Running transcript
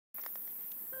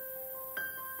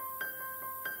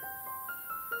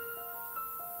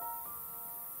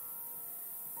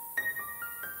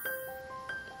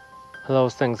Hello,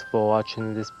 thanks for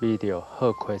watching this video.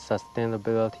 He-Kui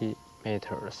Sustainability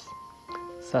Matters.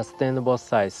 Sustainable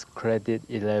Sites Credit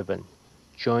 11.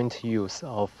 Joint use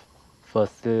of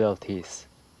facilities.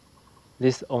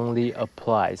 This only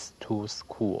applies to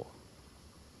school.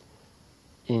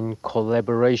 In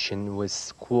collaboration with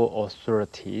school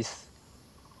authorities,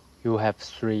 you have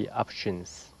three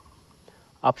options.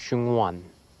 Option 1.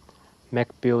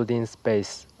 Make building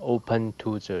space open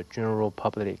to the general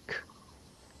public.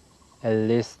 At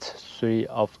least three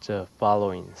of the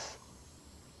following: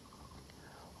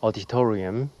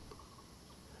 auditorium,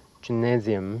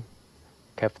 gymnasium,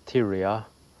 cafeteria,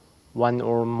 one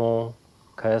or more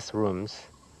classrooms,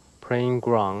 playing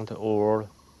ground or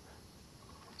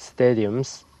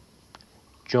stadiums,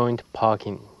 joint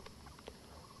parking.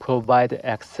 Provide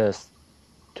access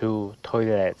to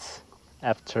toilets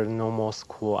after normal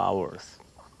school hours.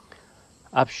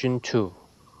 Option 2.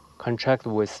 Contract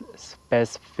with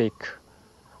specific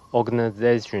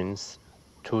organizations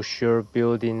to share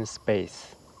building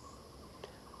space.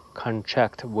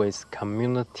 Contract with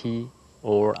community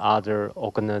or other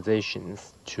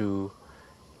organizations to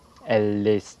at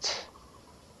least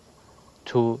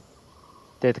 2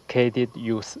 dedicated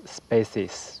use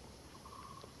spaces.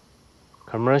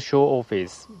 Commercial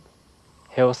office,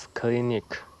 health clinic,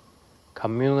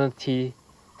 community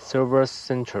service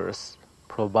centers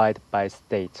provided by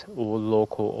state or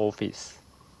local office,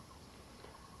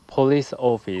 police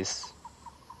office,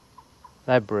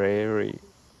 library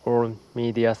or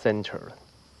media center,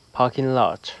 parking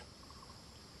lot,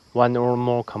 one or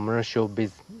more commercial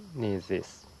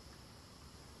businesses.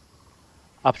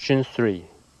 Option 3.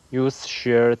 Use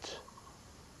shared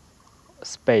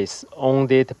space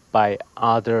owned by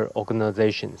other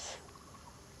organizations.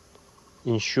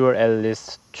 Ensure at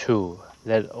least 2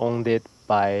 that owned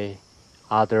by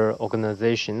other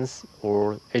organizations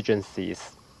or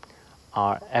agencies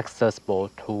are accessible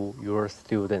to your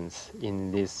students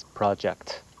in this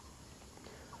project.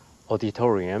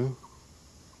 Auditorium,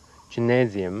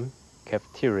 gymnasium,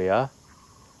 cafeteria,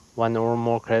 one or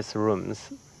more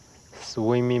classrooms,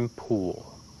 swimming pool,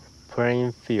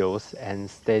 playing fields and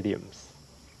stadiums.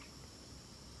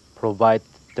 Provide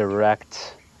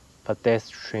direct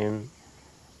pedestrian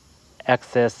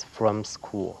access from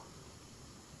school.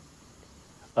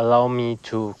 Allow me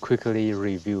to quickly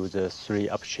review the three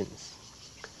options.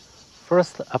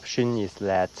 First option is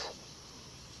that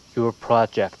your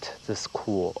project, the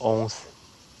school, owns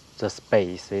the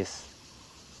spaces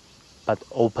but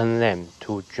open them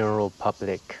to general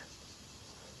public.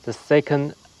 The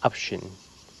second option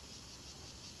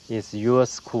is your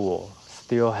school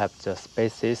still have the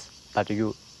spaces but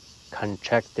you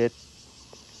contracted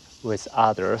with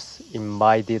others,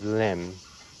 invited them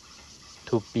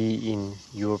to be in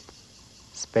your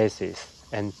spaces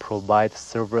and provide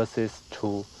services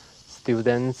to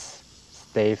students,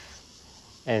 staff,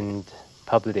 and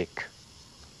public.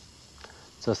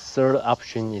 The third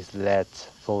option is that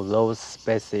for those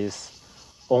spaces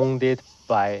owned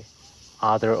by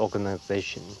other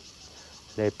organizations,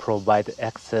 they provide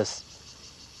access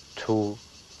to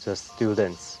the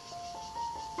students,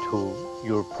 to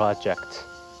your project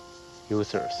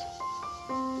users.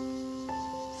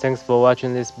 Thanks for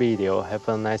watching this video. Have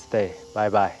a nice day. Bye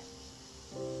bye.